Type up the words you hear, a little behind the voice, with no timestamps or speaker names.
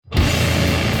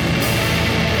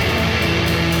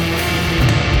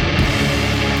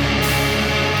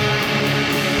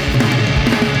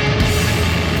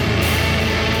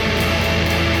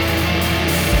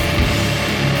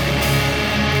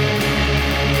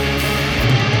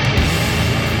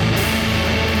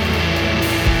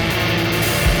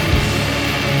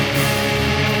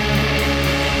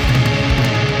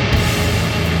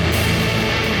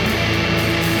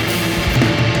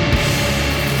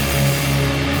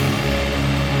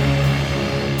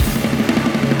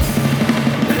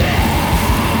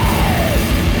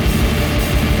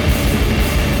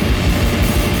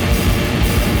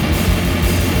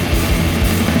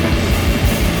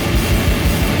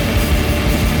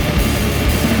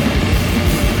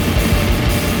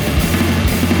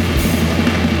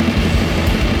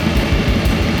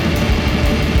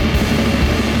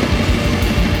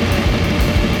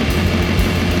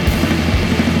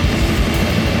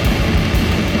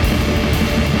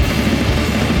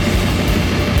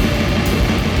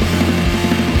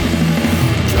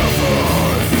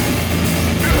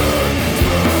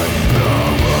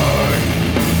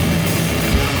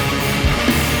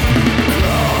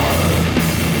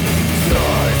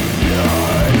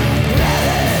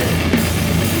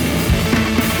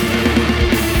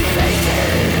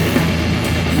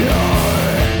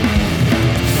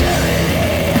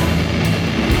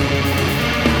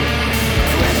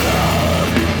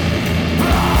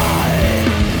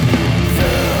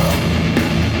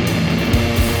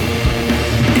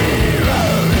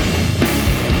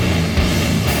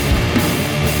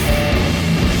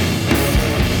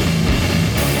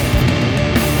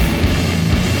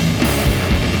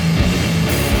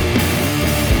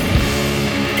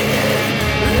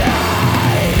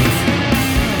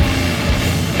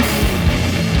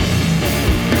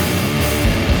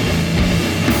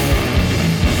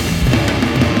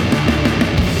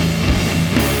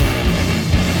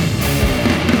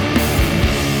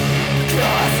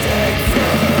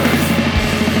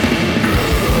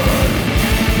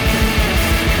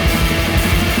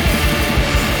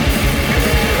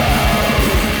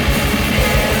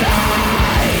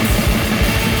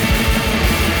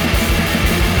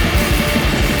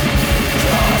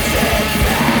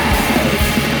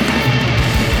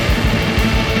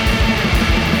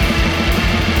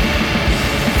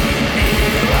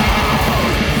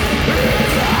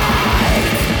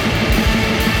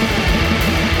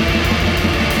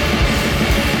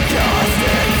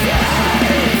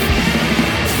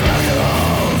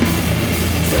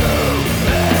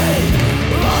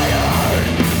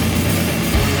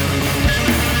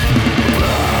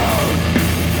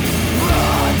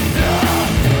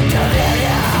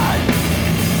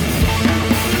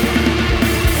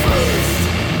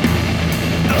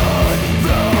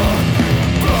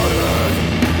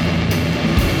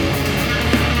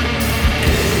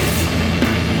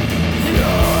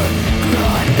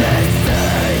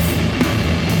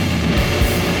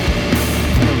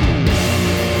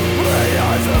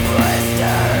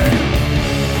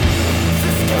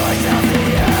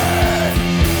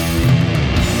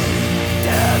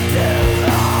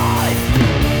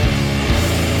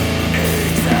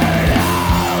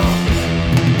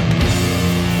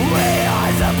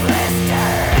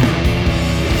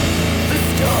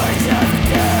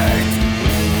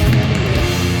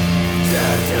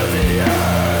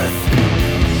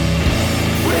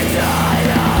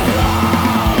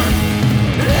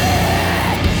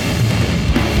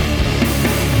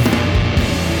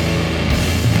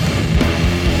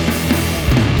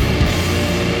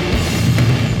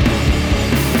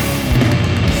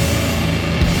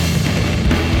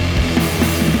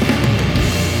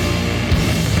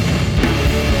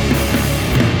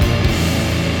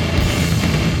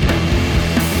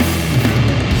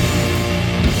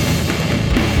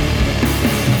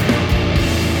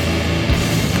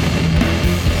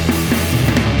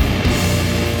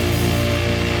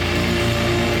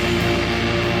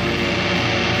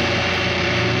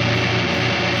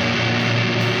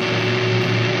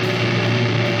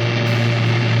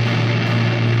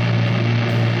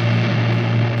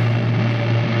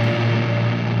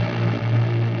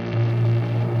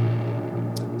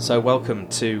So welcome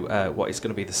to what is going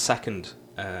to be the second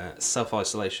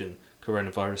self-isolation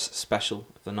coronavirus special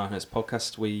of the Ninehertz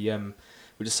podcast. We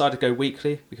decided to go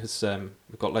weekly because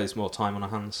we've got loads more time on our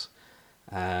hands.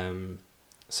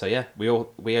 So yeah, we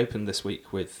opened this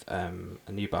week with a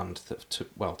new band that,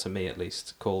 to me at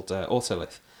least, called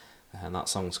Autoloith, and that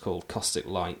song's called Caustic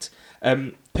Light.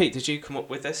 Pete, did you come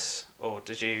up with this, or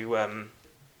did you? I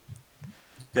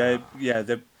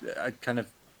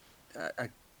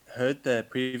heard their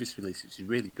previous release, which is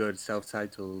really good,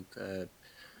 self-titled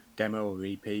demo or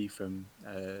EP from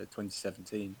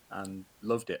 2017, and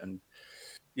loved it. And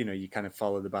you know, you kind of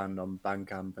follow the band on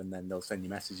Bandcamp, and then they'll send you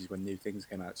messages when new things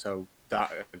come out. So I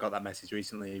got that message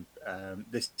recently.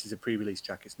 This is a pre-release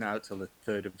track. It's now till the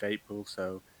 3rd of April,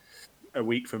 so a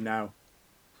week from now,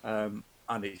 and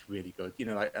it's really good. You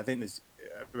know, like I think there's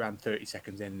around 30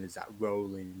 seconds in, there's that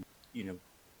rolling, you know,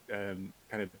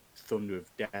 kind of thunder of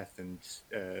death and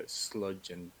sludge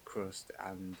and crust,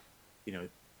 and you know,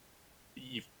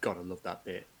 you've got to love that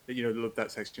bit. You know, love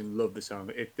that section, love the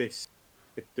song. If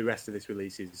the rest of this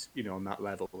release is, you know, on that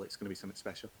level, it's going to be something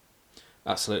special.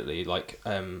 Absolutely. Like,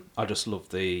 I just love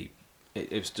it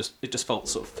just felt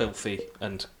sort of filthy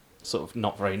and sort of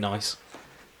not very nice,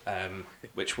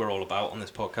 which we're all about on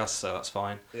this podcast, so that's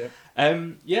fine.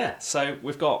 Yeah. So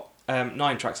we've got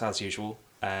 9 tracks as usual.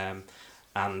 We're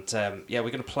going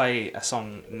to play a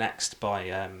song next by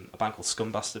a band called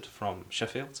Scum Bastard from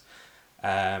Sheffield.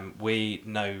 We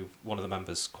know one of the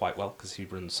members quite well because he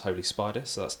runs Holy Spider,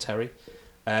 so that's Terry.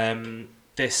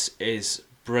 This is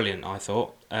brilliant, I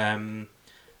thought. I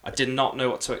did not know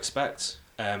what to expect.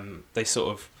 They sort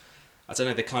of, I don't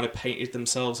know, they kind of painted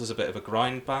themselves as a bit of a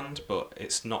grind band, but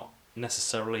it's not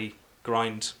necessarily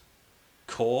grind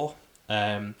core.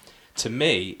 To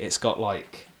me, it's got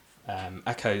like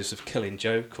echoes of Killing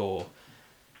Joke, or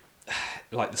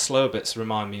like the slower bits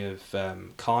remind me of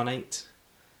Carnate.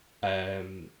 I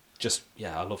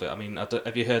love it. I mean,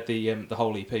 have you heard the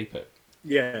whole EP, Pip?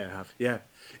 Yeah, I have. Yeah,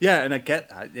 and I get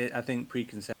that. I think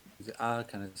preconceptions are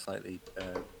kind of slightly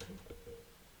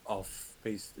off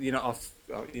piece. Off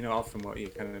from what you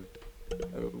kind of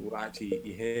what actually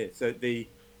you hear. So the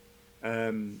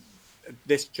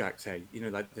this track, say, you know,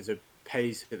 like there's a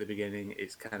pace at the beginning.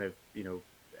 It's kind of, you know,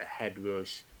 a head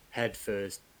rush, head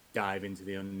first dive into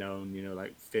the unknown. You know,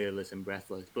 like fearless and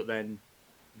breathless. But then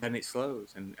it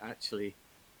slows, and actually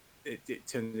it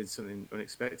turns into something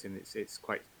unexpected. It's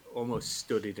quite almost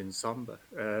studied and somber,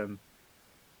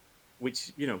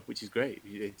 which is great.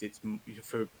 It's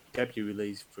for a debut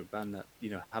release for a band that, you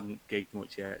know, haven't gigged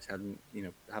much yet, haven't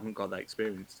got that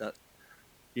experience. That,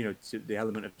 you know, the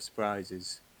element of surprise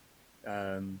is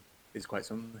quite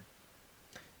something.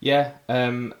 Yeah,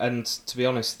 and to be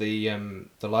honest, the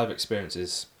live experience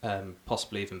is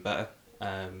possibly even better.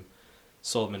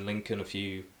 Saw them in Lincoln a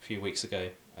few weeks ago,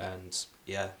 and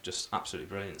yeah, just absolutely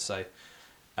brilliant. So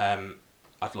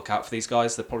I'd look out for these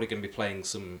guys. They're probably going to be playing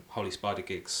some Holy Spider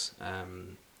gigs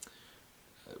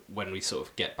when we sort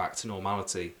of get back to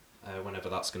normality, whenever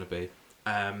that's going to be.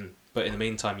 But in the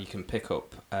meantime, you can pick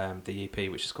up the EP,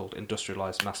 which is called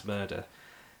Industrialised Mass Murder,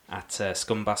 at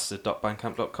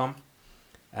scumbastard.bandcamp.com.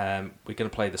 We're going to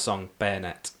play the song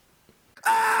Bayonet.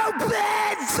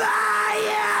 Open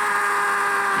fire!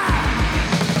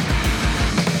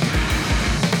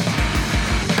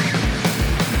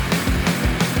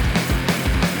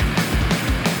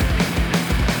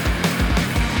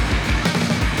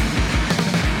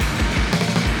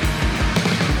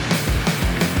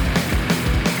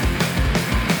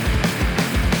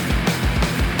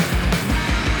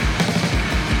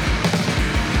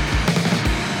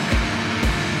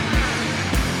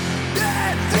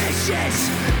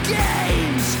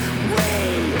 Games we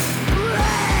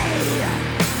play.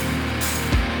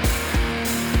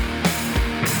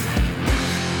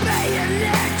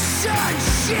 Bayonets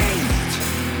unsheathed.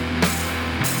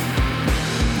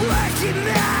 Working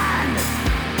man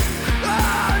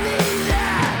on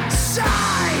either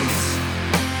side.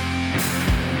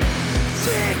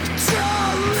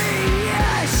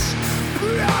 Victorious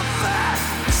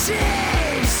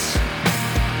prophecies.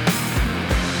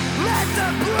 Let the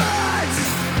blood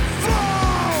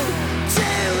fall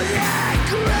to the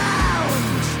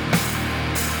ground.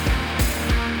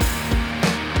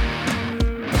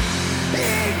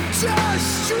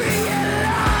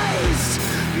 Industrialized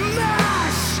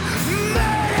mass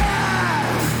murder.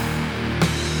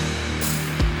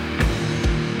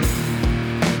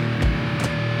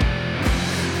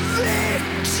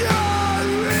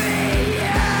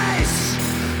 Victorious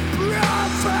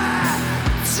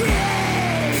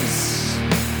prophecies.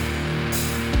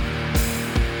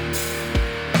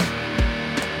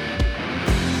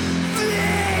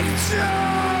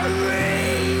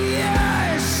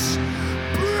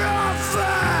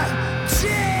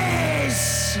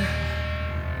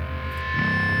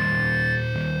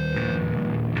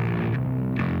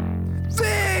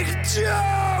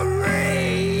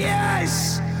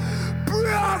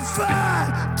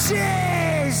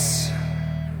 tears.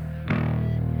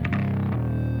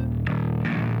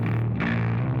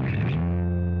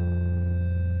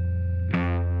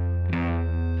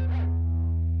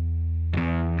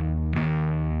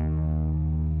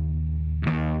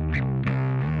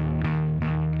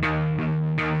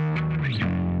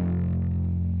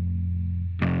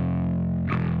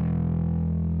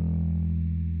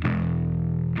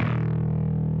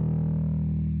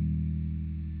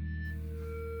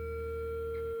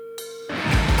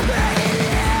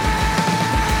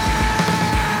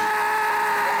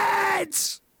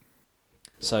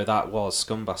 So that was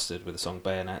Scum Bastard with the song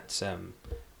Bayonet.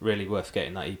 Really worth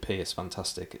getting that EP. It's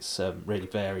fantastic. It's really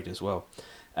varied as well.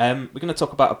 We're going to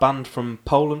talk about a band from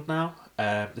Poland now.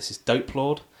 This is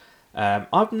Dopelord.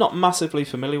 I'm not massively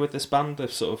familiar with this band. They've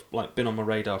sort of like been on my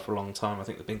radar for a long time. I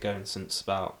think they've been going since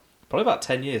probably about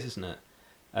 10 years, isn't it?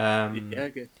 Yeah, I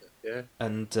guess so, yeah.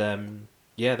 And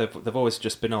yeah, they've always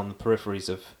just been on the peripheries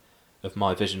of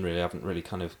my vision. Really, I haven't really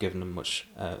kind of given them much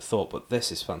thought. But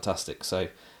this is fantastic. So.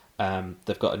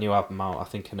 They've got a new album out, I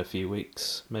think, in a few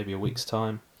weeks, maybe a week's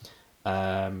time,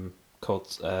 called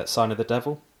Sign of the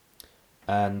Devil.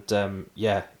 And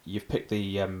yeah, you've picked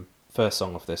the first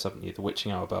song off this, haven't you? The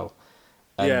Witching Hour Bell.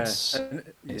 And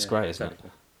it's great, isn't exactly.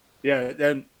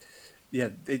 it? Yeah,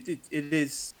 it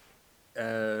is.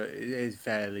 It is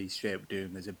fairly straight up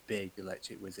doom. There's a big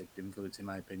Electric Wizard influence, in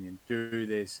my opinion, through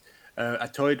this. I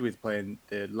toyed with playing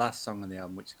the last song on the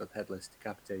album, which is called Headless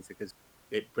Decapitator, because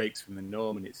it breaks from the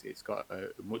norm and it's got a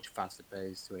much faster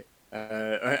pace to it,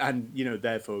 and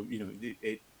therefore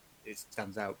it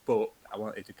stands out. But I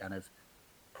wanted to kind of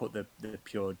put the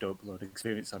pure Dopelord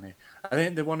experience on it. I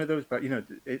think they're one of those, but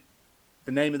the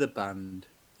name of the band,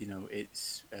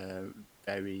 it's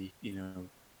very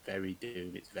very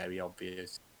doom. It's very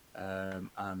obvious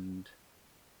and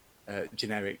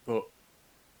generic, but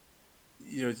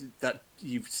that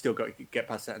you've still got to get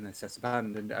past that and assess the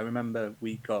band. And I remember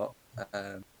we got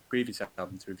previous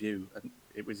album to review, and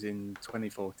it was in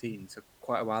 2014, so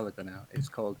quite a while ago now. It's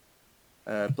called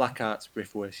Black Arts,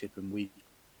 Briff Worship and Weep.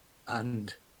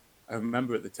 And I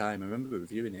remember at the time,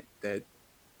 reviewing it, that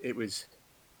it was,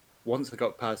 once I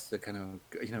got past the kind of,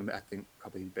 I think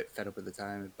probably a bit fed up at the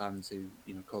time of bands who,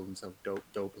 call themselves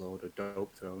Dopelord or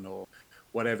Dope Throne or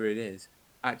whatever it is.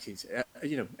 Actually,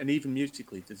 and even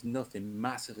musically, there's nothing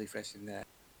massively fresh in there.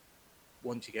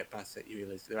 Once you get past it, you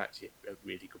realise they're actually a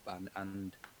really good band.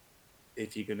 And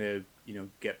if you're gonna,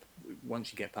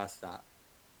 once you get past that,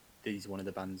 these are one of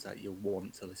the bands that you'll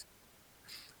want to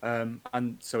listen.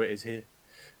 And so it is here.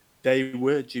 They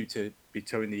were due to be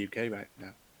touring the UK right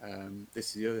now.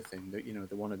 This is the other thing that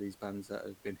they're one of these bands that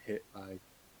have been hit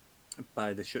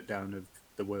by the shutdown of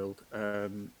the world.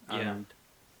 And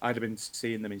I'd have been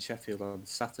seeing them in Sheffield on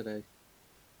Saturday.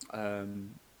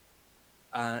 And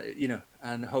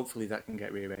hopefully that can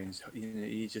get rearranged.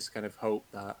 You just kind of hope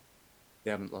that they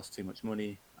haven't lost too much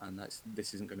money, and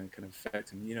this isn't going to kind of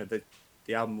affect them.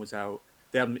 The album was out.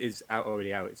 The album is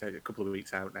already out. It's a couple of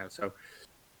weeks out now. So,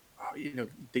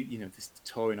 this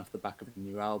touring off the back of a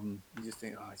new album, you just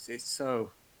think, it's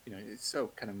so, it's so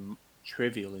kind of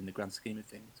trivial in the grand scheme of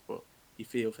things. But you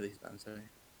feel for these bands, don't you?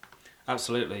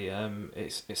 Absolutely.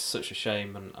 It's such a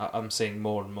shame, and I'm seeing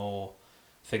more and more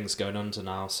things going under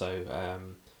now. So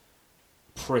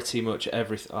pretty much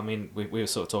everything. I mean, we were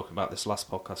sort of talking about this last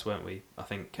podcast, weren't we? I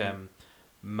think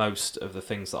most of the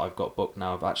things that I've got booked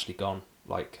now have actually gone.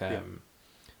 Like I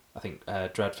think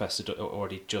Dreadfest had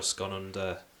already just gone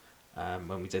under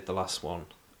when we did the last one.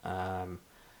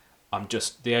 I'm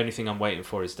just, the only thing I'm waiting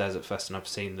for is Desert Fest, and I've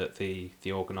seen that the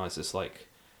organisers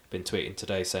been tweeting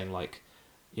today saying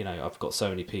I've got so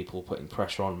many people putting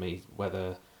pressure on me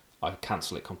whether I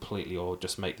cancel it completely or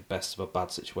just make the best of a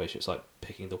bad situation. It's like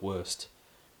picking the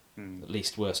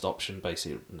least worst option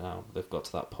basically. Now they've got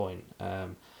to that point.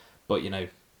 But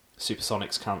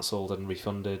Supersonic's cancelled and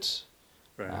refunded,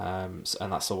 right.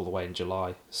 And that's all the way in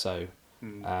July. So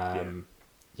the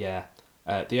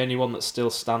only one that's still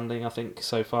standing, I think,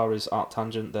 so far is Art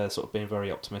Tangent. They're sort of being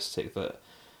very optimistic that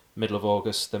middle of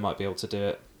August they might be able to do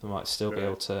it. They might still be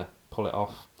able to pull it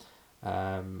off.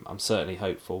 I'm certainly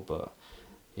hopeful, but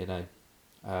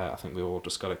I think we've all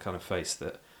just got to kind of face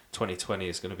that 2020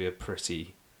 is going to be a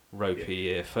pretty ropey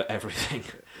year for everything.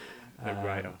 A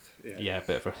write-off. Yeah, a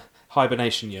bit of a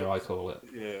hibernation year, I call it.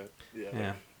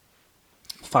 Yeah.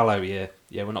 Fallow year.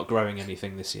 Yeah, we're not growing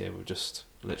anything this year. We're just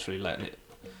literally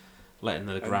letting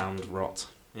the ground rot.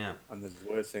 Yeah. And there's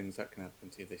worse things that can happen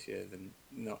to you this year than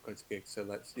not going to gigs. So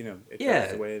that's if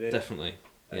that's the way it is. Definitely.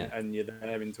 Yeah. And you're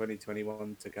there in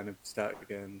 2021 to kind of start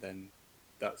again, then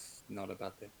that's not a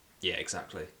bad thing. Yeah,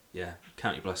 exactly. Yeah,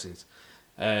 count your blessings.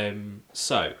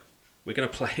 So we're going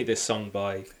to play this song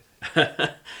by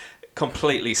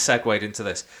completely segued into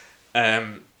this.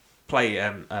 Play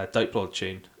a Dopelord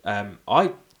tune.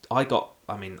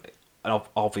 An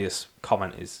obvious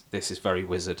comment is this is very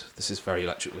Wizard. This is very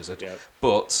Electric Wizard. Yep.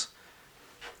 But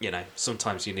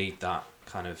sometimes you need that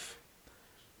kind of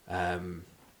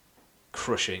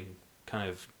crushing kind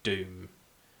of doom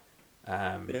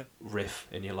riff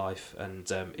in your life,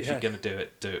 and if you're going to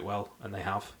do it well, and they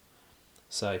have.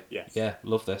 So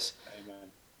love this. Amen.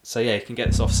 So you can get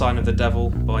this off Sign of the Devil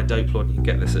by Dopelord. You can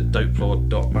get this at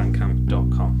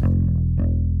dopelord.bandcamp.com.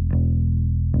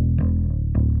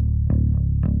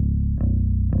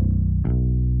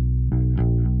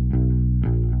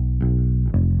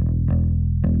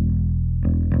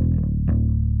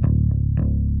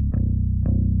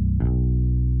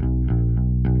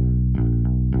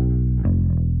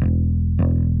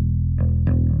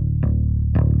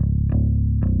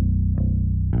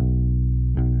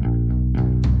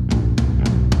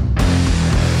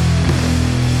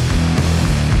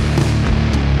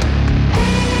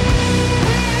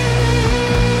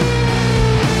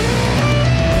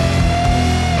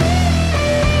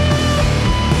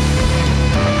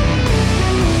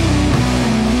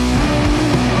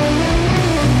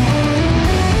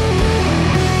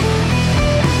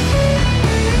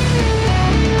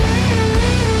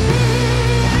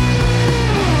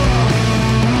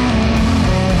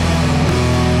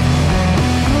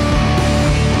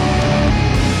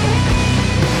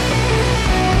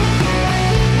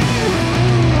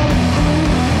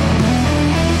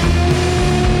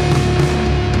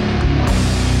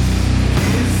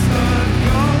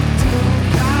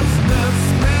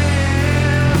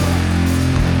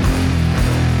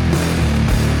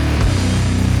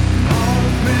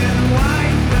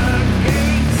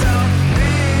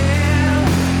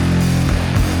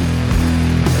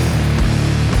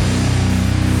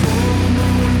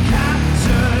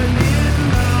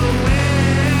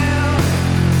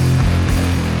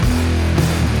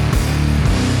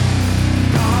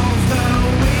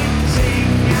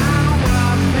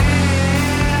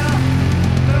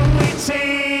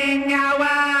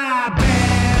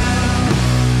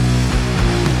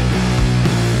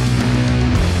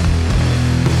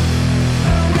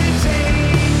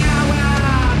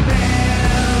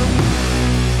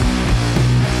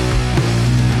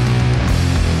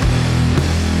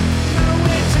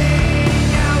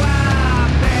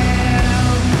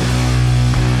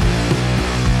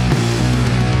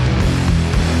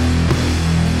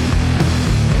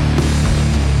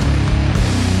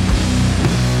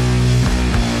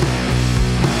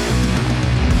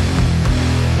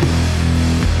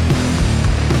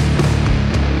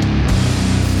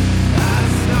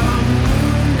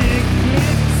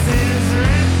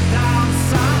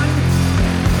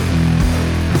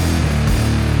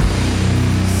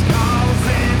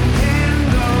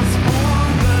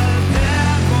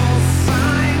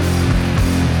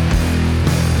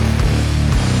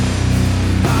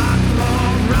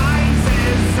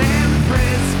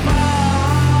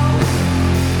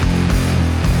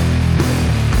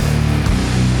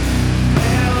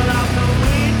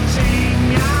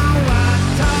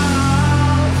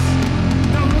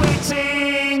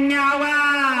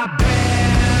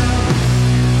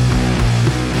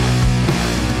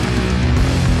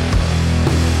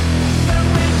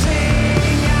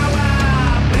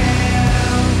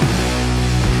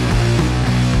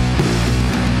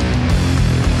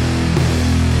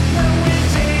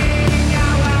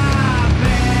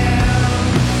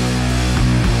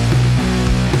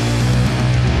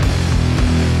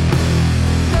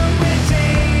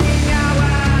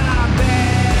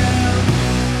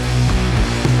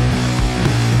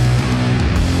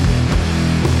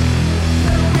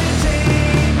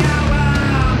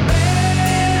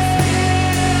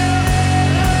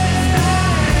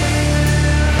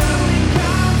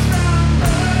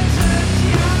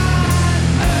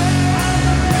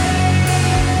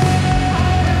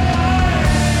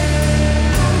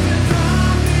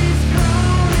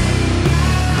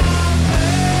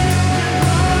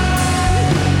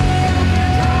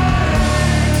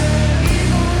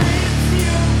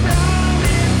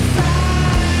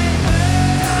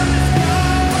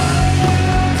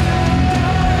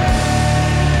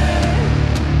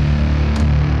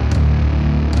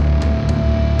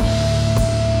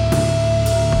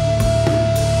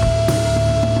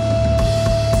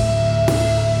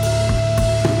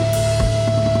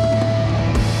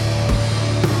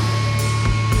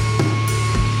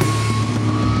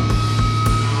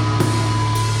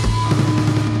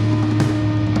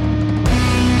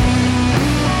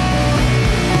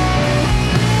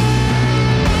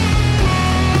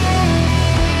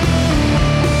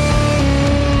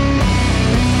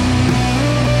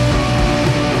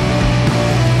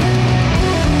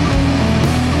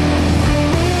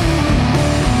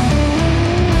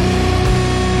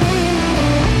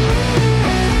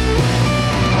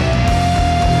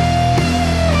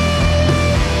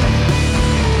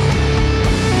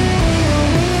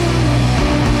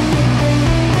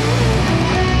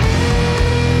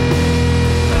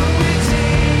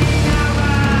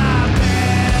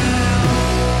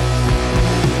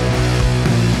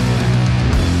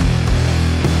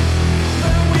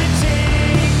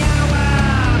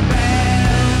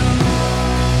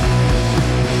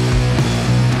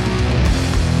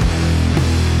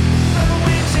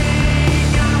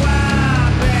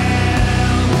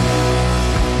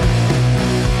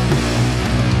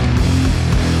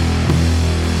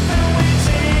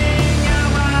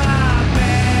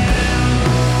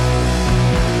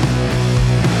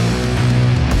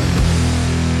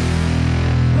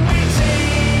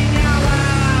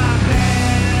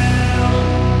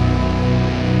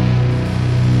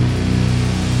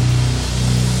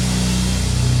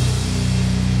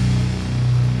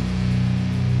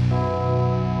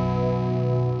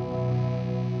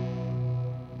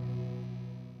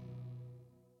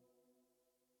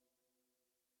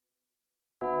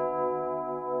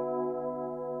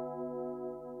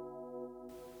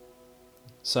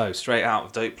 So, straight out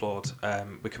of Dopelord,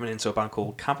 we're coming into a band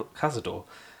called Cazador.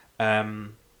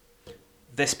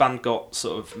 This band got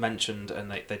sort of mentioned,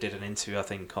 and they did an interview, I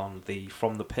think, on the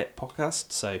From the Pit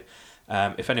podcast. So,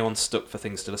 if anyone's stuck for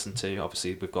things to listen to,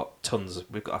 obviously we've got tons.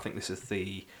 I think this is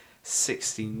the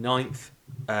 69th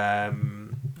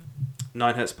Ninehertz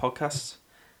podcast.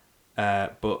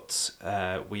 But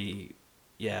we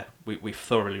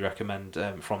thoroughly recommend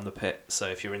From the Pit. So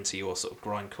if you're into your sort of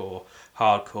grindcore,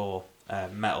 hardcore,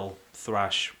 metal,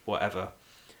 thrash, whatever,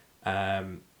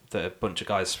 the bunch of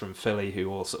guys from Philly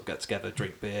who all sort of get together,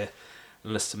 drink beer,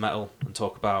 and listen to metal and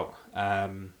talk about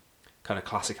kind of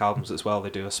classic albums as well. They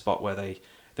do a spot where they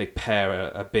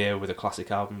pair a beer with a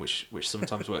classic album, which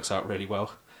sometimes works out really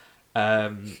well.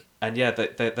 And yeah,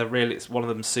 they're really. One of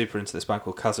them super into this band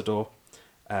called Cazador.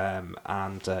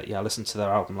 I listened to their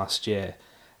album last year.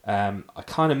 I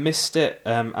kind of missed it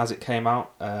as it came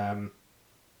out. So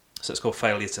it's called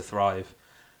Failure to Thrive.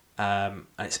 And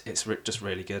it's just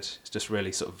really good. It's just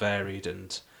really sort of varied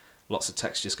and lots of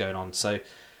textures going on. So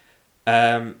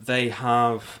they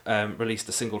have released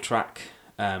a single track,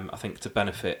 I think, to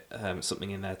benefit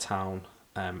something in their town.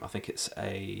 I think it's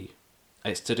to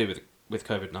do with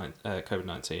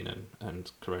COVID-19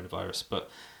 and coronavirus, but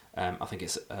I think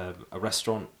it's a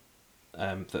restaurant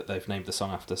that they've named the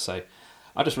song after. So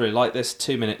I just really like this.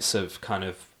 2 minutes of kind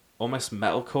of almost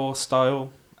metalcore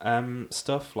style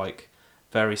stuff, like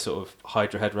very sort of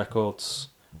Hydra Head Records,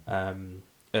 early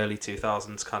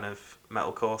 2000s kind of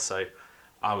metalcore. So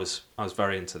I was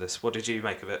very into this. What did you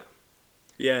make of it?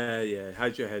 Yeah,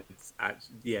 Hydra Head.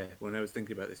 Yeah, when I was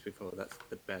thinking about this before, that's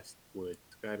the best word to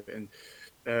describe it.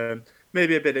 And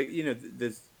maybe a bit of,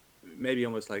 there's maybe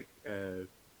almost like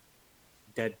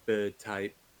Dead Bird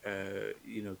type,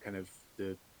 kind of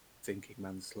the Thinking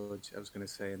Man sludge, I was going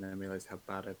to say, and then I realised how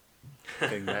bad a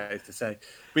thing that is to say.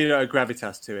 But, a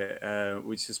gravitas to it,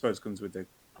 which I suppose comes with the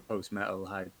post-metal,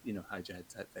 Hydra Head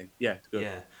type thing. Yeah, it's good.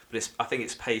 Yeah, but I think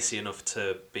it's pacey enough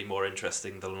to be more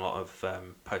interesting than a lot of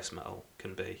post-metal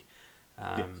can be.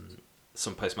 Yes.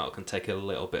 Some post-metal can take a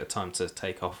little bit of time to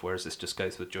take off, whereas this just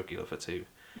goes for the jugular for two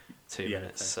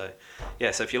minutes. Fair.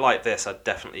 So if you like this, I'd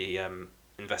definitely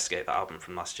investigate that album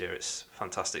from last year. It's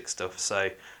fantastic stuff. So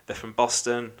they're from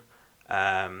Boston,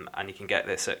 and you can get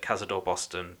this at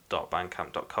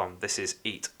cazadorboston.bandcamp.com. This is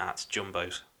Eat at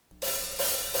Jumbo's.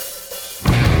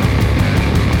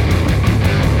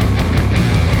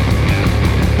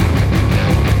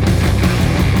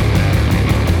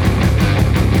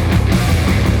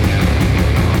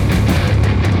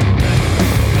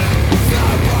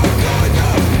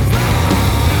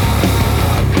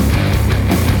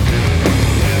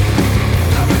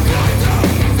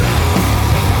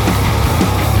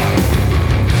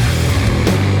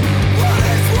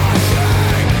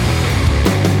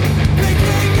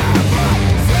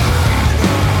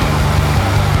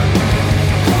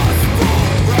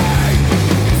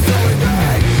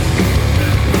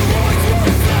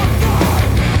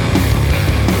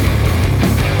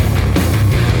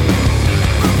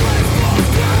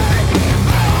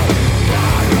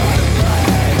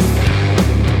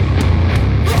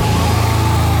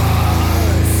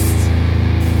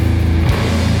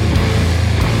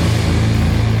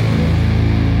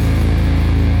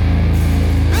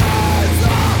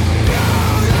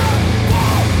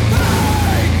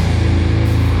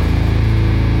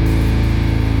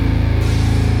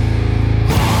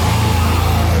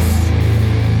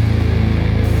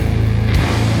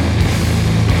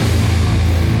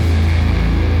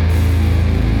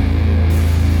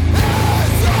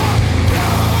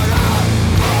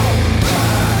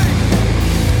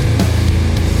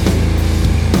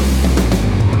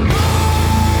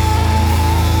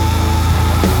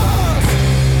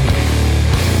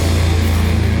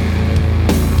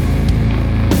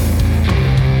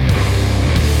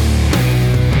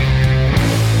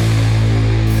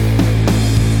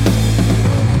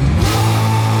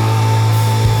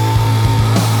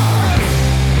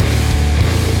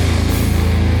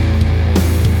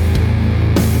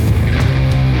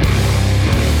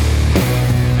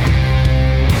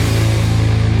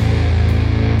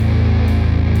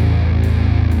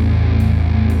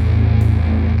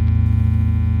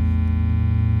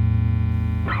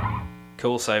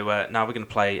 Cool. So now we're going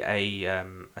to play a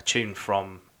tune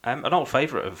from an old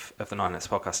favourite of the Ninehertz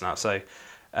podcast now. So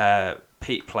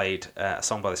Pete played a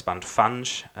song by this band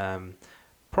Fange,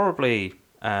 probably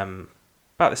about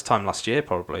this time last year,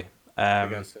 probably. I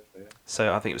guess so, yeah.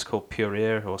 So I think it was called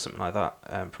Pure or something like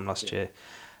that from last year.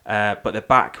 But they're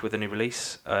back with a new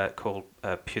release called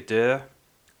Pure.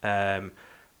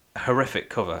 Horrific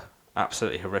cover,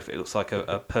 absolutely horrific. It looks like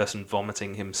a person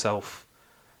vomiting himself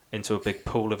into a big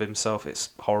pool of himself. It's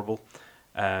horrible.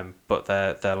 But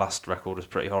their last record was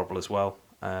pretty horrible as well,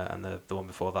 and the one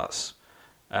before that's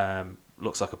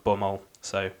looks like a bumhole.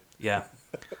 So yeah,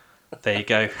 there you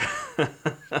go.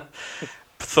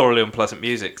 Thoroughly unpleasant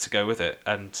music to go with it,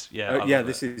 and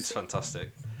it's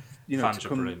fantastic. To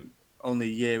come only a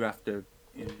year after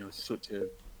such a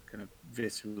kind of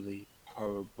viscerally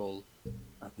horrible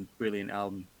and brilliant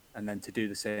album, and then to do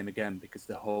the same again because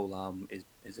the whole album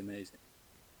is amazing.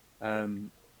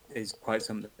 Is quite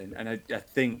something, and I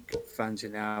think Fange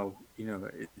now,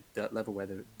 at that level where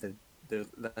they're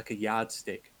like a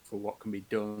yardstick for what can be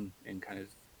done in kind of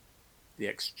the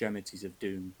extremities of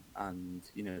doom and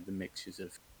the mixtures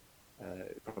of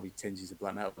probably tinges of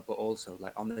black metal, but also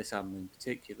like on this album in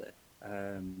particular,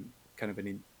 kind of an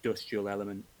industrial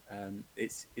element.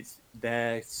 It's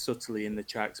there subtly in the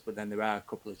tracks, but then there are a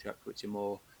couple of tracks which are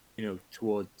more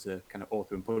towards a kind of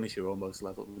Author and Punisher almost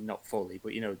level, not fully,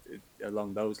 but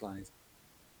along those lines.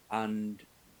 And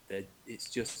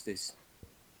it's just this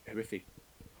horrific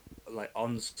like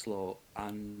onslaught,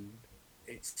 and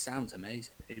it sounds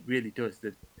amazing. It really does.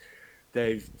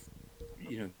 They've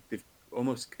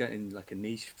almost getting like a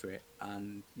niche for it,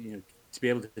 and to be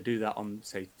able to do that on,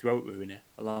 say, Throat Ruiner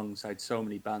alongside so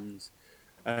many bands,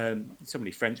 so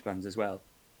many French bands as well,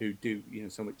 who do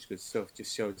so much good stuff,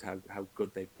 just shows how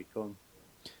good they've become.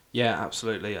 Yeah,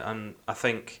 absolutely. And I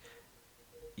think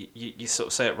you sort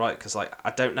of say it right, because like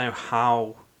I don't know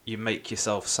how you make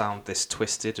yourself sound this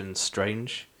twisted and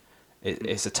strange.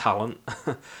 It's a talent.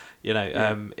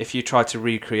 If you try to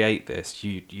recreate this,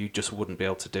 you just wouldn't be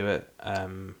able to do it.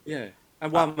 And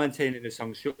while maintaining the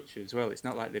song structure as well, it's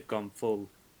not like they've gone full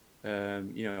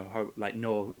like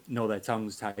know their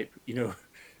tongues type,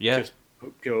 just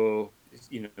pure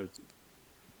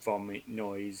vomit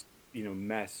noise,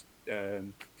 mess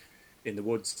in the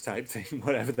woods type thing.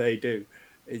 Whatever they do,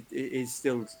 it is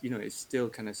still it's still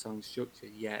kind of song structure,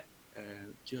 yet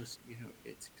just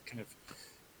it's kind of,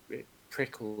 it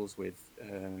prickles with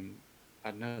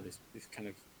I don't know, this kind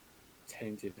of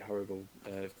tainted, horrible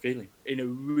feeling in a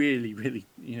really, really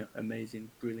amazing,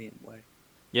 brilliant way.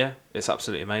 Yeah, it's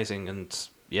absolutely amazing, and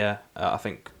I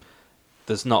think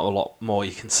there's not a lot more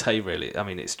you can say, really. I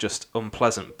mean, it's just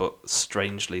unpleasant, but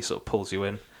strangely sort of pulls you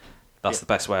in. That's the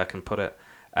best way I can put it.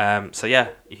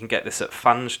 You can get this at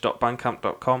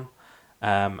fange.bandcamp.com,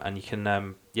 and you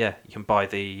can buy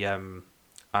the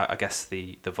I guess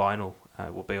the vinyl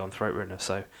will be on Throat Ruiner.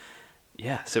 So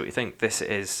see what you think. This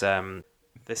is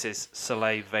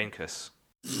Soleil Vaincus.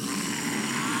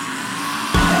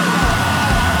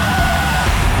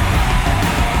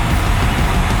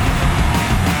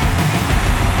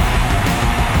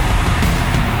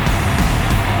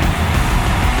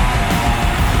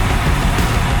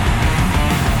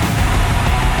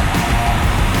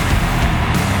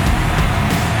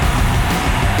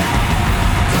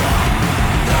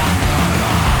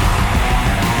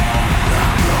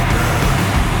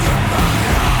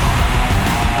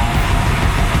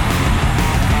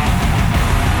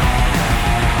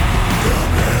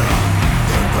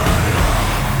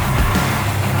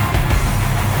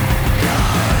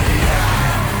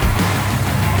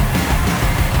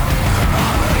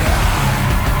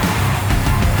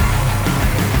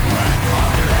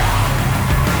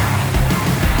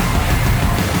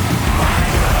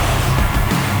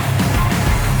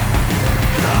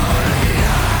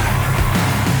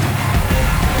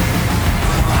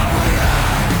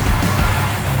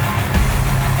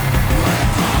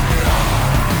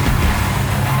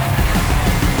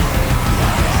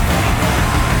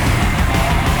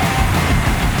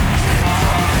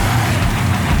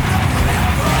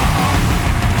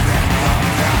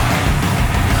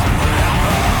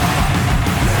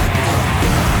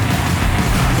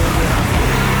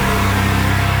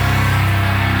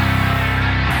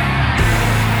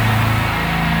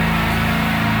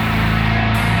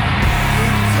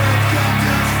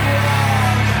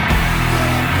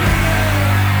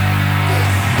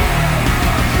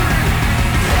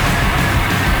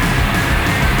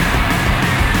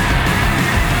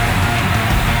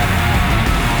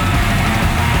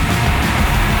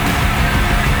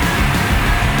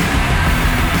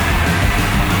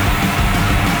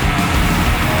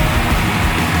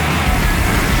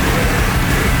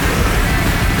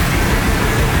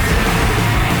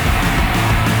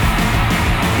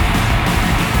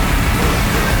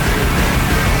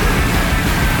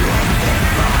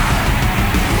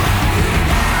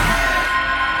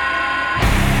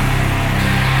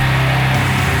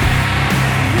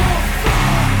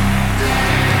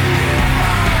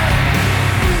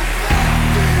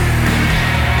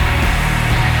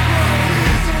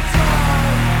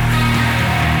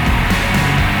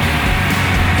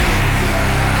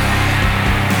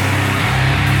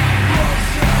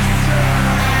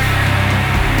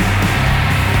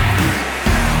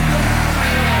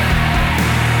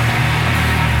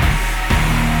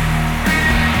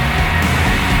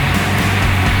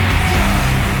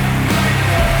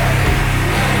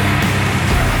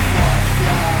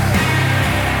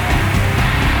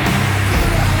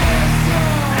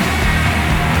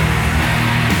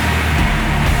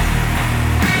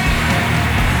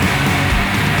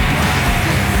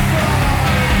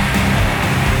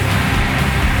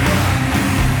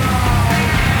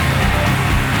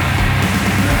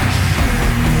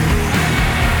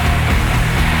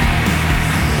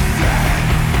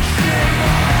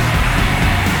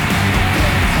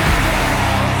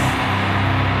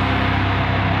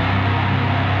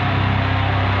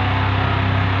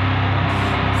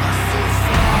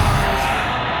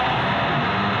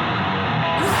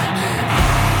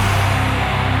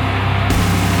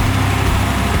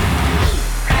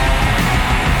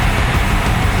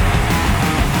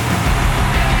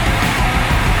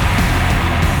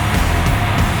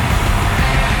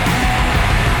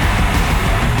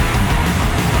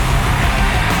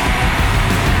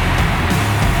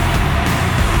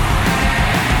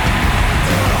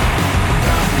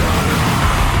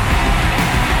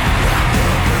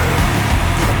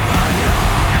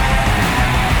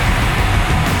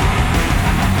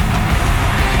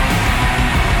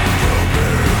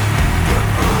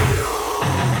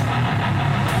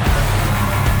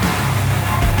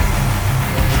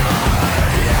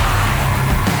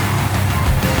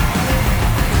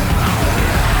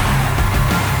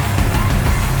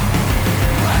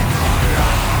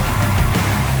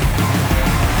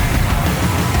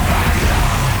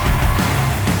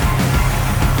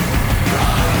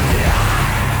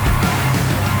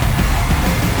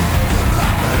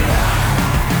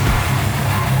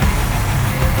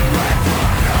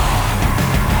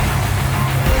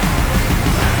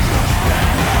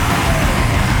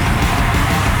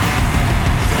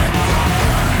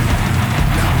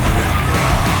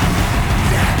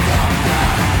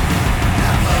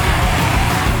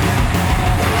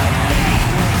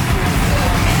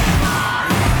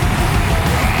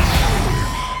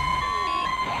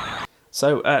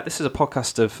 So this is a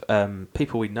podcast of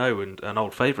people we know and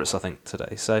old favourites, I think,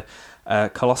 today. So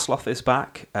Colossloth is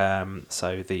back.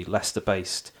 So the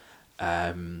Leicester-based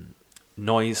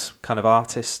noise kind of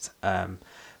artist.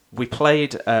 We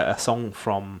played a song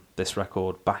from this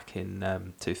record back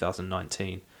in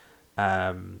 2019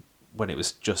 when it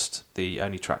was just the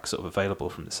only track sort of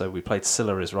available from it. So we played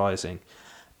Scylla is Rising.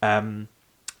 But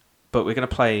we're going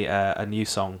to play a new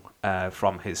song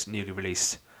from his newly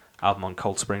released album on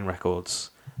Cold Spring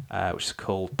Records, which is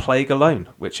called Plague Alone,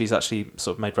 which he's actually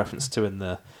sort of made reference to in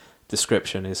the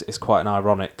description. Is quite an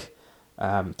ironic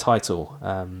title,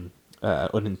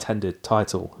 unintended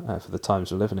title for the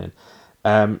times we're living in.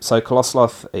 So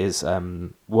Colossloth is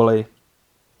woolly,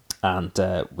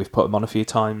 and we've put him on a few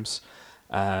times.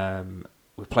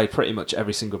 We've played pretty much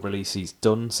every single release he's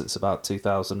done since about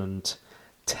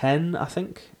 2010, I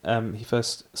think. He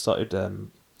first started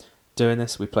doing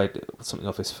this. We played something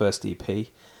off his first EP.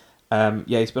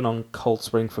 He's been on Cold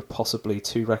Spring for possibly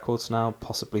 2 records now,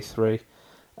 possibly 3.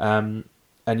 And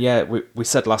yeah, we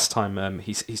said last time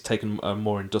he's taken a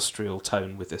more industrial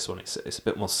tone with this one. It's a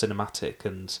bit more cinematic,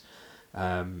 and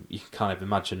you can kind of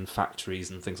imagine factories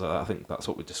and things like that. I think that's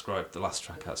what we described the last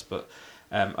track as. But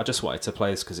I just wanted to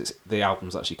play this because the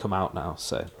album's actually come out now,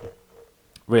 so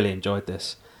really enjoyed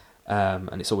this.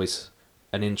 And it's always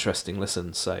an interesting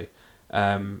listen. So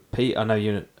Pete, I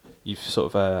know you've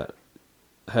sort of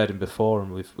heard him before,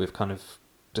 and we've kind of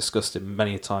discussed him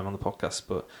many a time on the podcast.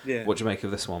 But what do you make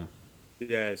of this one?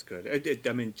 Yeah, it's good.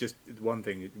 I mean, just one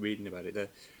thing reading about it,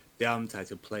 the album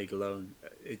title "Plague Alone,"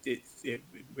 it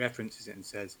references it and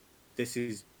says this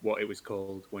is what it was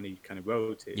called when he kind of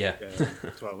wrote it. Yeah.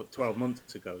 12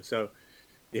 months ago. So,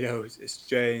 it's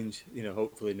strange.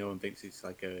 Hopefully no one thinks it's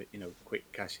like a quick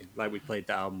cash in. Like we played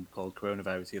that album called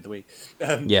Coronavirus the other week.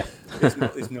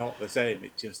 It's not the same.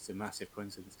 It's just a massive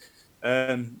coincidence.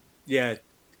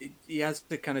 He has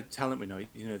the kind of talent we know.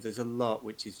 There's a lot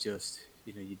which is just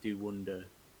you do wonder,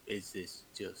 is this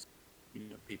just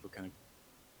people kind of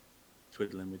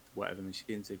twiddling with whatever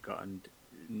machines they've got and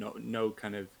no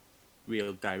kind of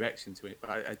real direction to it.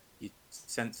 But you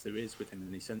sense there is with him,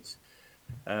 and you sense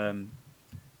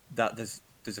that there's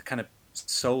a kind of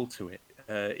soul to it,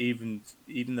 even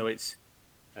though it's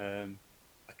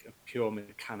like a pure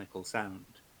mechanical sound.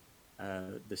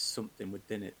 There's something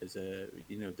within it. There's a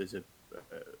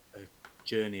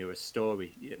journey or a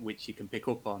story which you can pick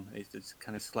up on. It's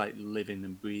kind of slight living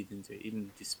and breathing to it,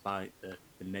 even despite the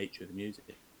nature of the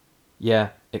music. Yeah,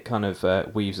 it kind of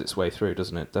weaves its way through,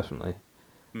 doesn't it? Definitely.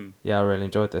 Yeah, I really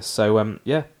enjoyed this. So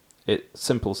it's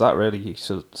simple as that, really. You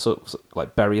should sort of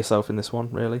like bury yourself in this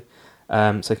one, really.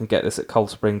 So you can get this at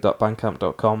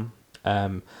coldspring.bandcamp.com.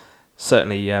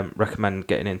 Certainly recommend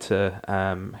getting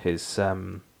into his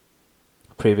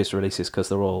previous releases because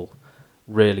they're all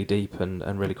really deep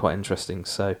and really quite interesting.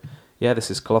 So yeah,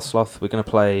 this is Colossloth. We're going to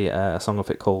play a song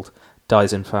of it called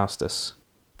Dies Infaustus.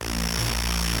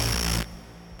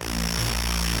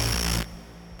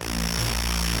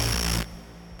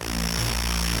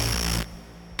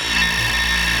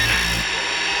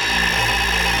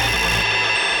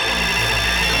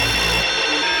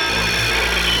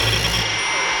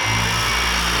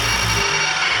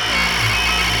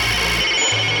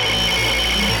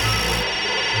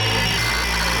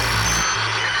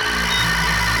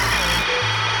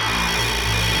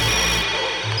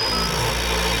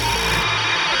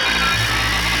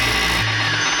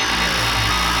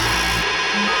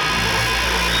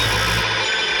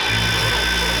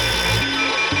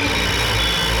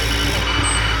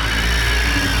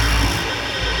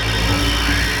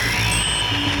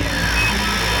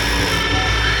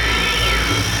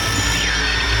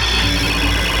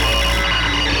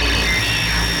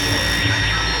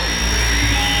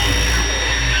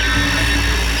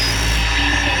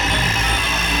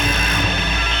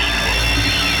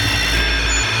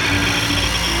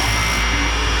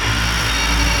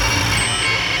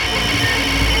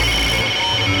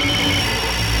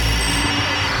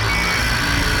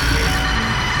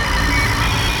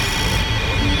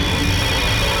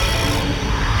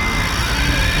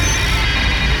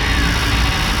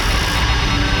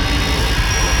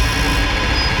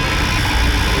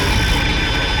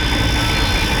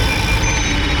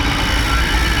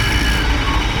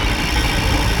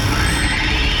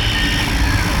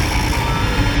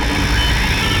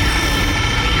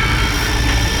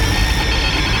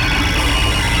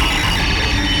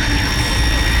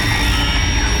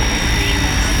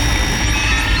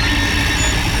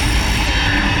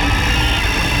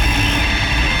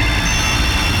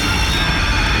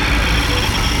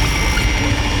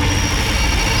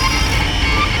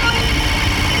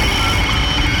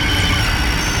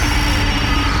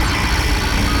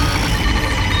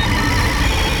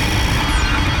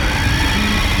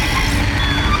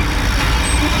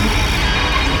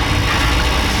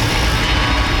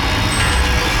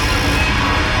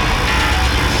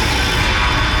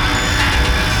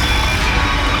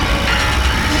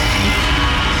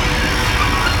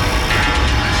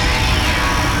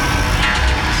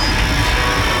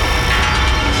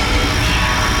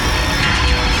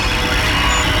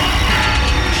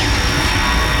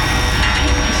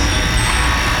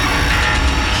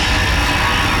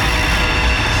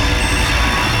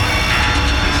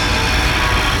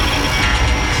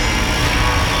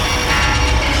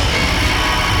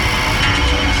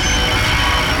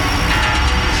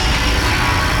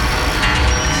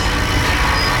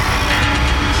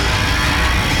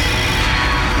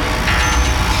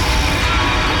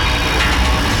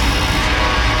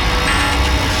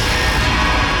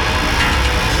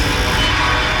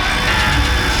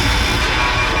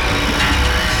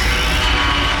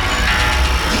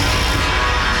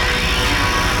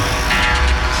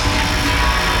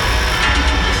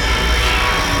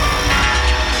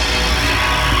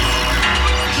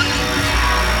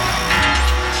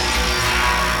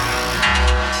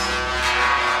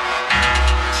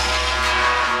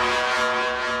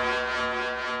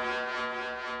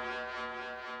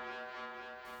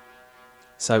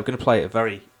 So we're going to play a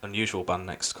very unusual band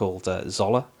next called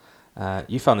Zolle.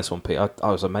 You found this one, Pete. I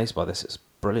was amazed by this. It's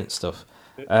brilliant stuff.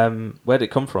 Where did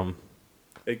it come from?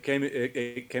 It came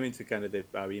into kind of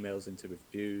our emails into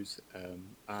reviews,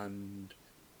 and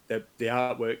the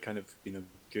artwork kind of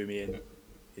drew me in.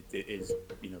 It is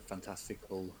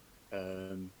fantastical,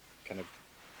 kind of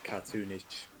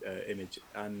cartoonish image,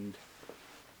 and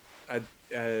I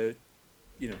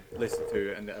listened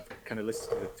to it, and I've kind of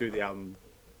listened through the album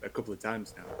a couple of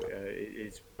times now.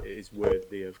 It is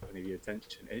worthy of kind of your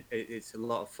attention. It's a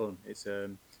lot of fun. It's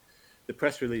the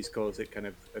press release calls it kind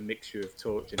of a mixture of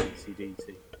Torch and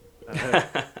AC/DC.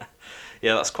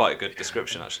 Yeah, that's quite a good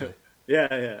description, actually.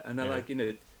 Yeah, and I like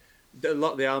a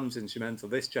lot of the album's instrumental.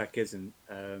 This track isn't,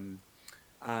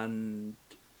 and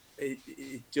it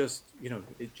just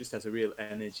it just has a real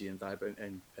energy and vibe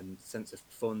and sense of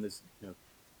fun. There's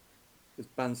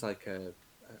bands like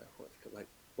like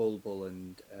Bulbul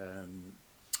and I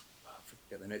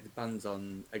forget the name. The bands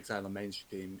on Exile on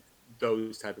Mainstream,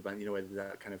 those type of bands, where there's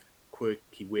that kind of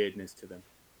quirky weirdness to them.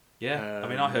 Yeah, I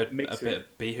mean, I heard a bit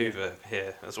of Beehoover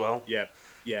here as well. Yeah,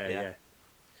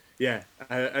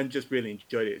 and just really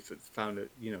enjoyed it. Found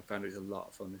it a lot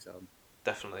of fun, this album.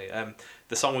 Definitely.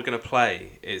 The song we're going to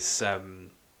play is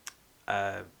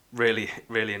really,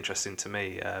 really interesting to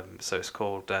me. So it's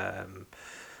called, I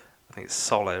think it's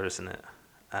Soleil, isn't it?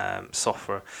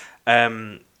 Sophra.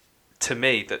 To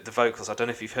me, the vocals, I don't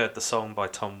know if you've heard the song by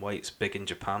Tom Waits, Big in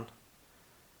Japan.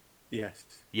 Yes.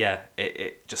 Yeah,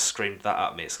 it just screamed that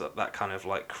at me. It's got that kind of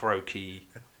like croaky,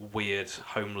 weird,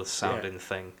 homeless sounding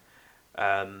thing.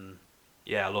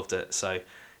 Yeah, I loved it. So,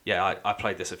 yeah, I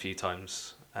played this a few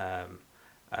times.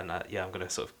 And I'm going to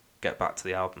sort of get back to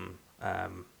the album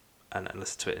and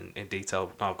listen to it in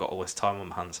detail. Now I've got all this time on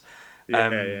my hands.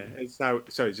 It's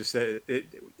out. Sorry,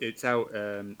 it's out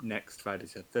next Friday,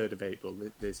 so 3rd of April.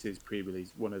 This is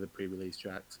pre-release, one of the pre-release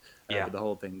tracks. But the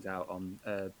whole thing's out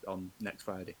on next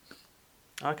Friday.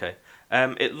 Okay.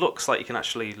 It looks like you can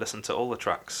actually listen to all the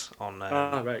tracks on.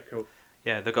 Right, cool.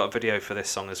 Yeah, they've got a video for this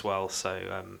song as well,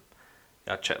 so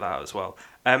I'd check that out as well.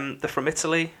 They're from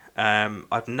Italy.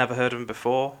 I've never heard of them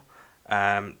before.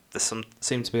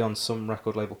 Seem to be on some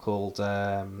record label called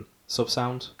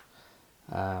Subsound.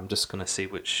 I'm just going to see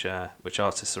which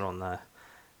artists are on there.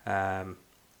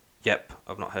 Yep,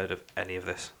 I've not heard of any of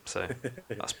this, so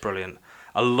that's brilliant.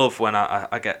 I love when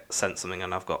I get sent something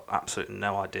and I've got absolutely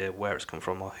no idea where it's come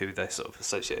from or who they're sort of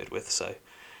associated with, so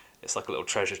it's like a little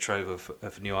treasure trove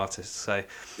of new artists. So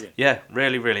yeah,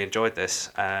 really, really enjoyed this.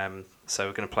 So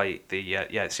we're going to play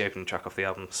it's the opening track off the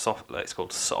album. It's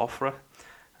called Sophra,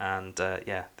 and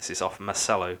this is off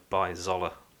Marcello by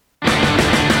Zolle.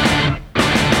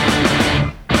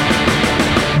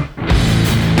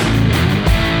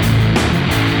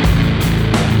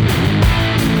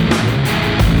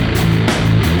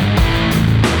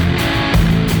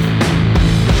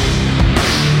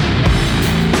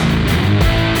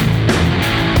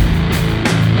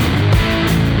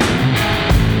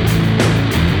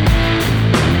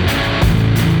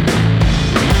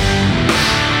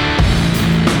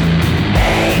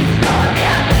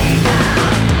 Historia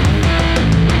vida.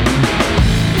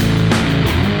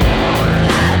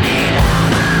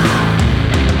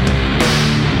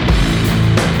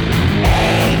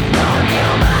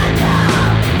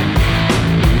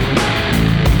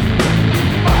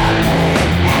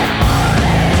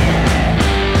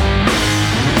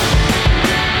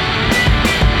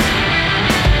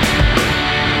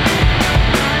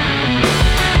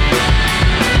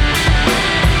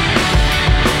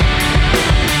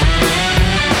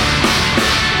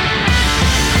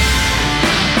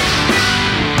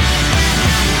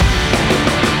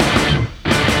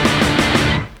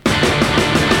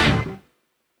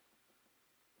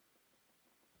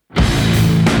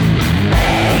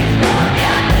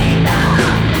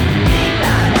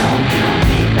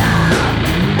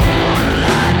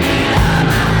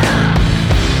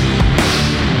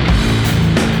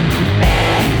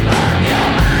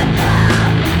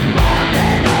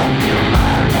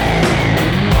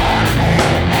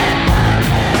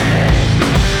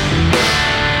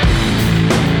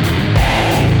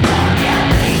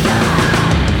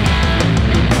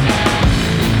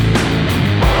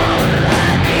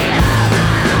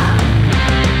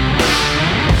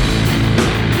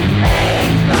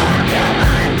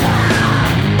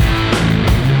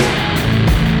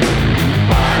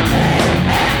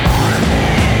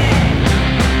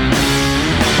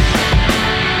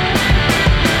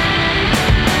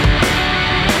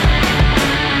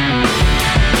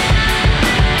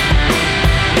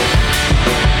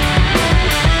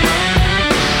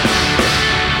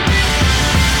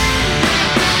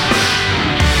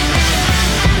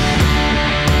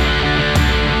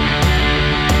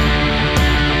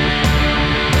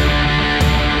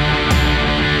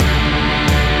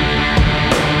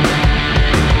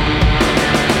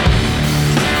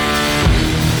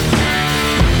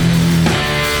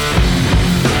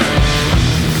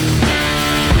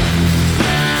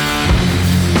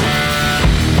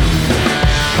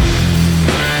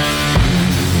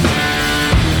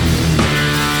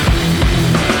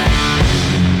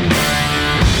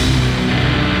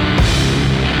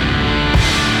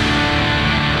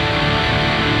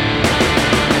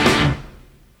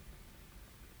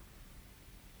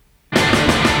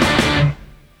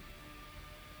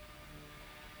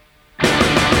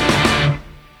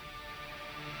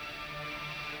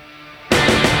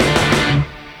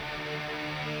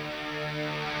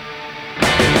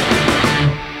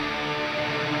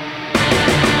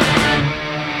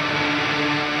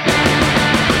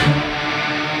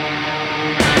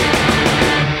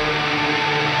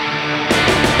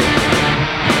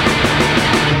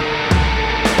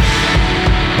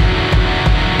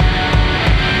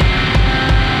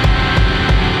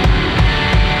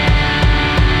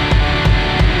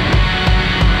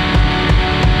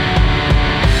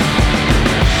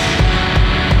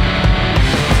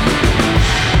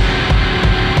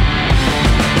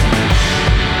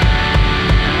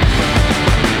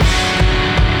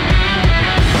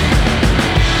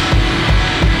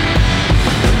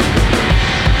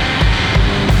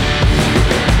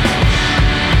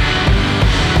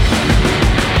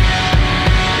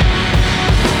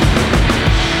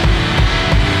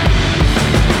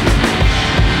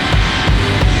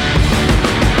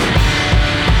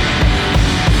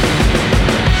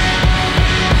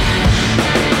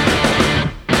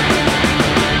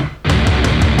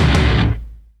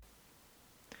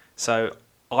 So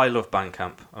I love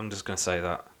Bandcamp. I'm just going to say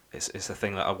that. It's the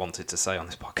thing that I wanted to say on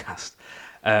this podcast.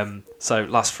 So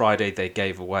last Friday they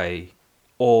gave away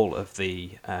all of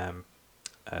the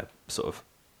sort of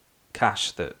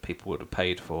cash that people would have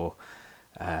paid for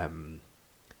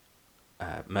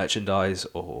merchandise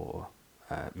or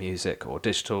music or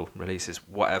digital releases.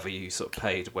 Whatever you sort of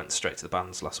paid went straight to the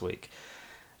bands last week.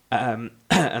 And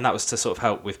that was to sort of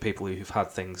help with people who've had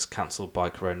things cancelled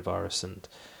by coronavirus, and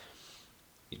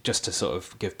just to sort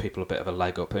of give people a bit of a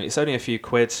leg up. And it's only a few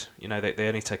quid, you know, they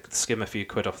only skim a few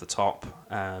quid off the top.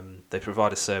 They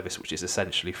provide a service which is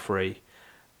essentially free.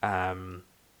 And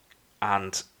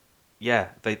yeah,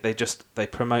 they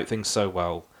promote things so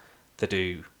well. They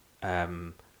do a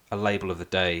label of the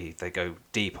day. They go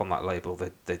deep on that label.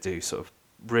 They do sort of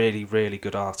really, really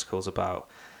good articles about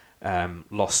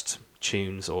lost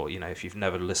tunes, or, you know, if you've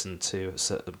never listened to a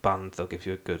certain band, they'll give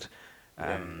you a good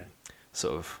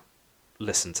sort of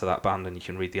listen to that band, and you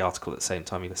can read the article at the same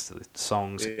time you listen to the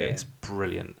songs. It's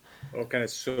brilliant. Or kind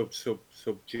of sub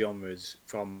genres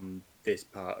from this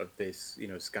part of this, you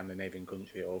know, Scandinavian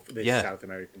country or this South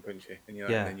American country, and and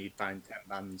then you'd find 10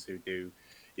 bands who do,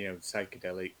 you know,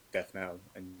 psychedelic death metal,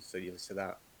 and so you listen to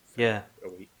that for a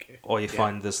week. Or you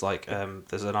find there's like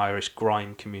there's an Irish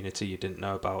grime community you didn't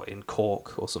know about in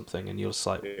Cork or something, and you're just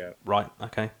like, right,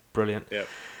 okay, brilliant. Yeah.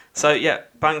 So yeah,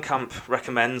 Bandcamp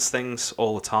recommends things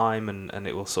all the time, and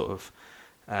it will sort of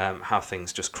have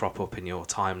things just crop up in your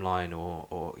timeline,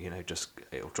 or you know, just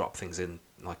it'll drop things in,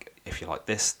 like, if you like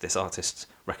this artist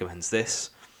recommends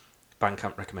this,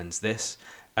 Bandcamp recommends this.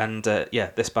 And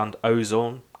this band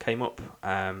Zorn came up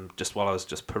just while I was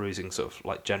just perusing sort of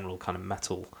like general kind of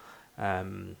metal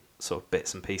sort of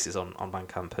bits and pieces on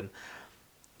Bandcamp, and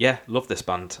yeah, love this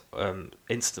band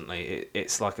instantly.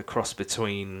 It's like a cross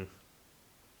between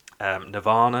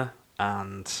Nirvana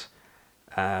and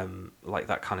like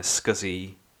that kind of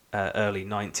scuzzy early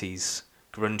 90s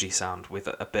grungy sound with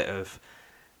a bit of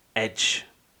edge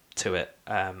to it,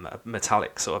 a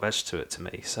metallic sort of edge to it to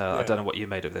me. So I don't know what you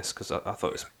made of this, because I thought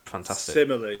it was fantastic.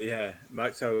 Similar, yeah.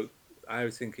 So I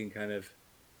was thinking kind of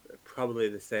probably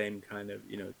the same kind of,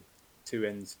 you know, two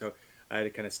ends. So I had a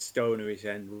kind of stonerish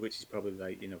end, which is probably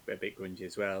like, you know, a bit grungy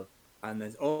as well. And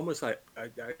there's almost like, I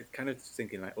kind of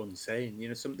thinking like Unsane, you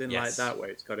know, something like that, where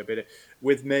it's got a bit of,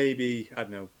 with maybe, I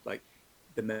don't know, like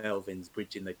the Melvins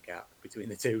bridging the gap between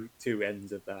the two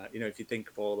ends of that. You know, if you think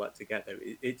of all that together,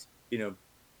 it's, you know,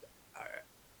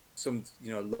 some,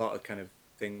 you know, a lot of kind of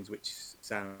things which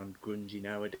sound grungy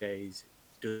nowadays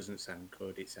doesn't sound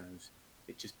good. It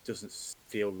just doesn't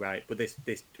feel right. But this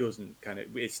doesn't kind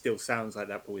of, it still sounds like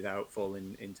that, but without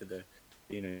falling into the,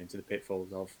 you know, into the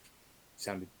pitfalls of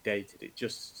sounding dated. It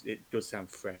does sound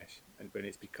fresh, but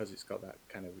it's because it's got that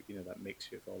kind of, you know, that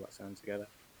mixture of all that sound together.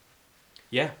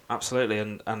 Yeah, absolutely.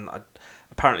 And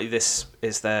apparently this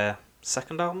is their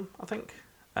second album, I think.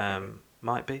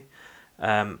 Might be.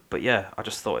 But yeah, I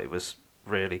just thought it was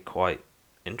really quite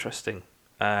interesting.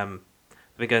 They've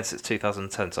been going since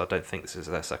 2010, so I don't think this is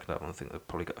their second album. I think they've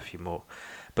probably got a few more.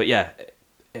 But yeah,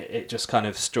 it just kind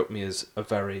of struck me as a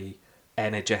very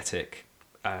energetic,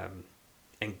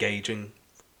 engaging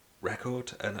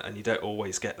record, and you don't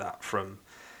always get that from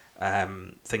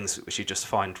things which you just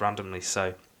find randomly.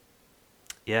 So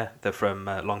yeah, they're from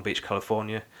Long Beach,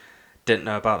 California. Didn't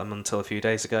know about them until a few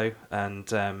days ago, and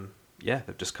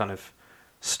they've just kind of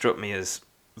struck me as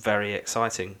very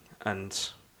exciting. And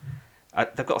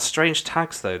they've got strange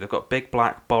tags though. They've got Big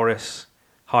Black, Boris,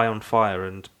 High on Fire,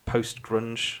 and Post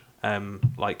Grunge.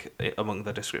 Like among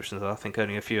the descriptions, I think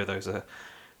only a few of those are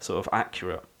sort of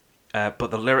accurate.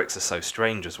 But the lyrics are so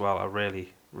strange as well. I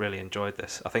really, really enjoyed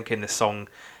this. I think in this song,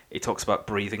 it talks about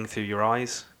breathing through your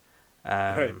eyes.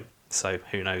 Right. So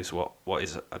who knows what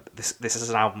is this is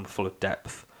an album full of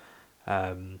depth.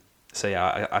 So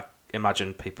yeah, I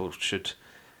imagine people should.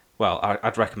 Well,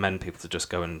 I'd recommend people to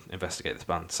just go and investigate this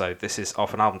band. So this is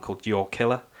off an album called Your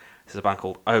Killer. This is a band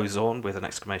called Zorn with an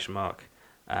exclamation mark.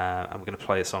 And we're going to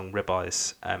play a song,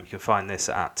 Ribeyes. You can find this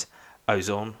at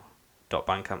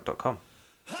ozorn.bandcamp.com.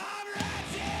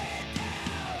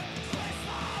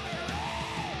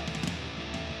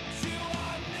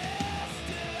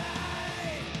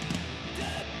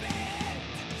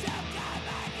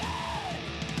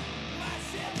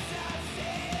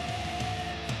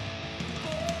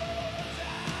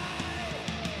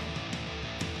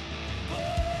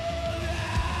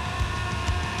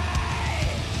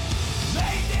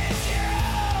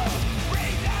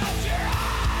 Bring down your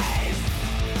eyes.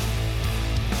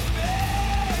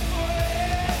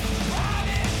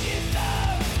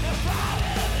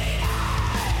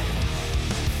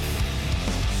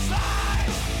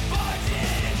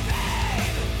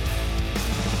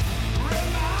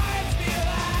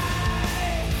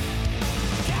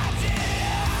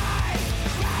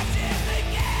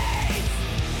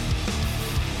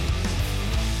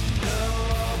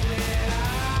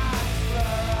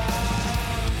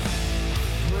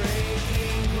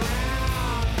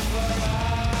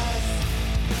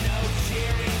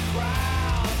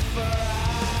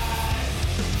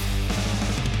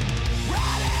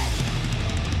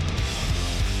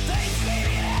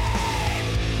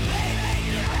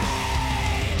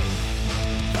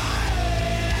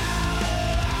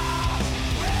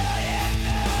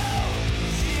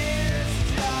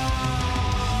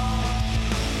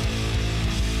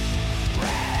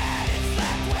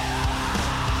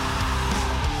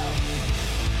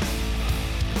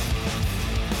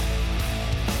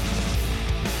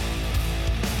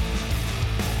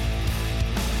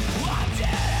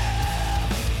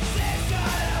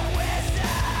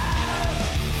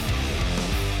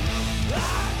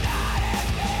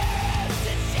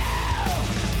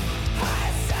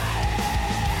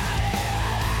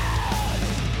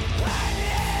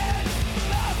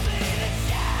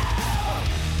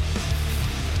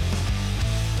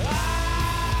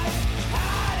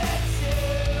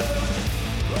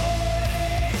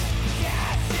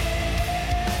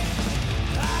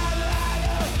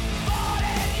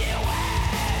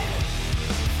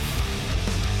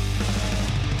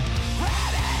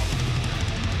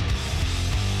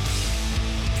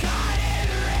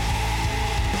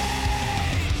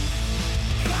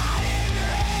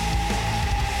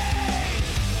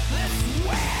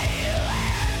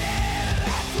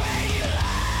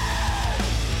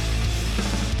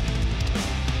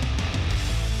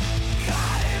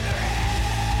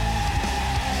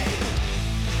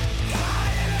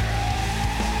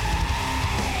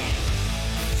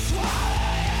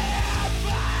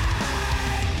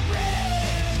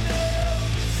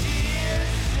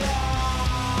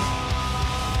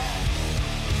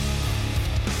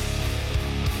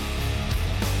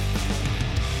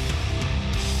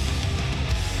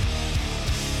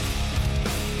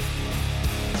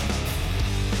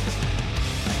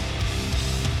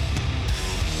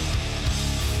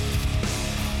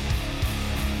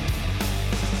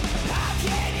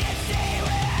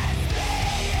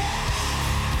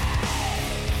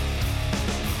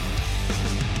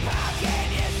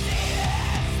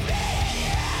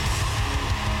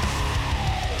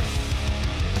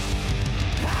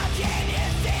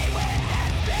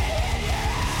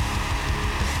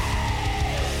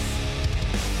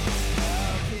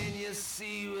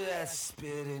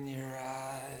 spit in your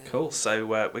eye. Cool. So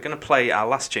we're going to play our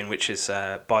last tune, which is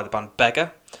by the band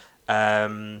Beggar.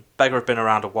 Beggar have been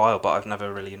around a while, but I've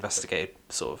never really investigated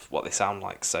sort of what they sound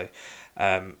like. So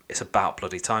it's about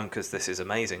bloody time because this is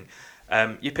amazing.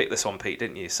 You picked this one, Pete,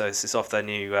 didn't you? So this is off their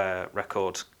new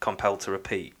record, Compelled to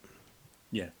Repeat.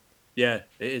 Yeah,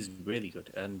 it is really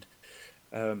good, and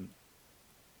I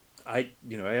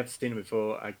have seen them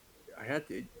before. I had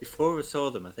before I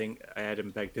saw them. I think I had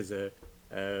them pegged as a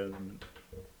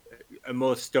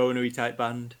more stonery type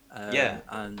band.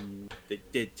 And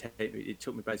it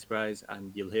took me by surprise.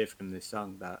 And you'll hear from this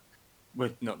song that,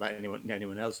 well, not that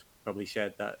anyone else probably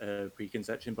shared that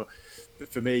preconception, but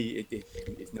for me,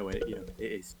 it's nowhere.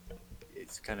 It's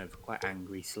kind of quite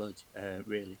angry sludge.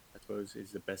 Really, I suppose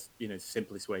is the best,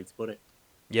 simplest way to put it.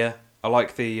 Yeah, I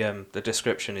like the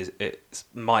description. It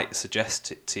might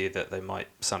suggest it to you that they might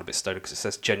sound a bit stoner because it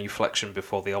says genuflection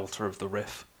before the altar of the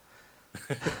riff.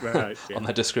 Right, yeah. On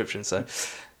the description. So,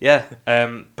 yeah,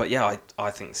 but yeah,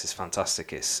 I think this is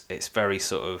fantastic. It's very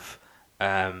sort of,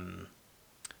 I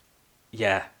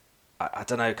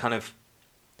don't know, kind of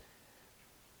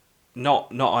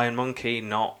not Iron Monkey,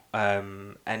 not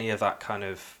any of that kind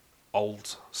of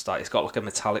old style. It's got like a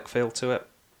metallic feel to it,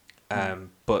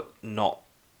 but not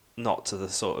to the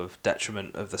sort of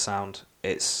detriment of the sound.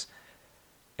 It's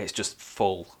just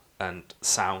full and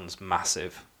sounds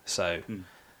massive. So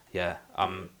yeah,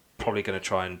 I'm probably going to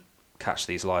try and catch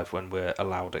these live when we're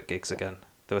allowed at gigs again.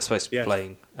 They were supposed to be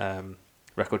playing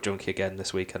Record Junkie again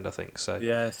this weekend, I think. So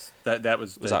yes, that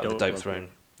was that the Dope Throne.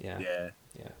 Yeah.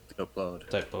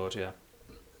 Dopelord, yeah.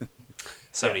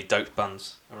 So many dope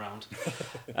bands around.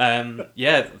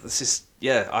 This is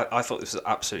I thought this was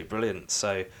absolutely brilliant.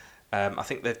 So I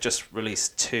think they've just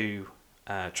released 2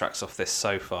 tracks off this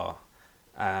so far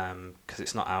because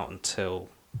it's not out until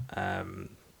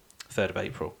 3rd of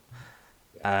April.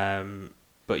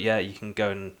 But yeah, you can go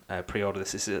and pre-order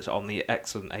this. This is on the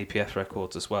excellent APF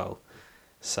records as well.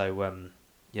 So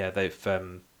they've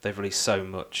released so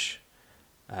much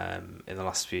in the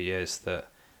last few years that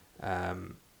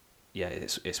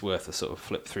it's worth a sort of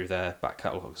flip through their back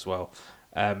catalogue as well.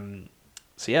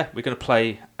 So yeah, we're going to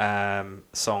play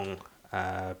song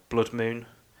Blood Moon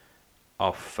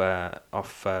off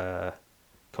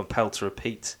Compelled to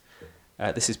Repeat.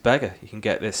 This is Beggar. You can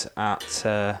get this at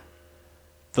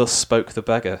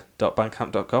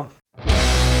thusspokethebeggar.bandcamp.com.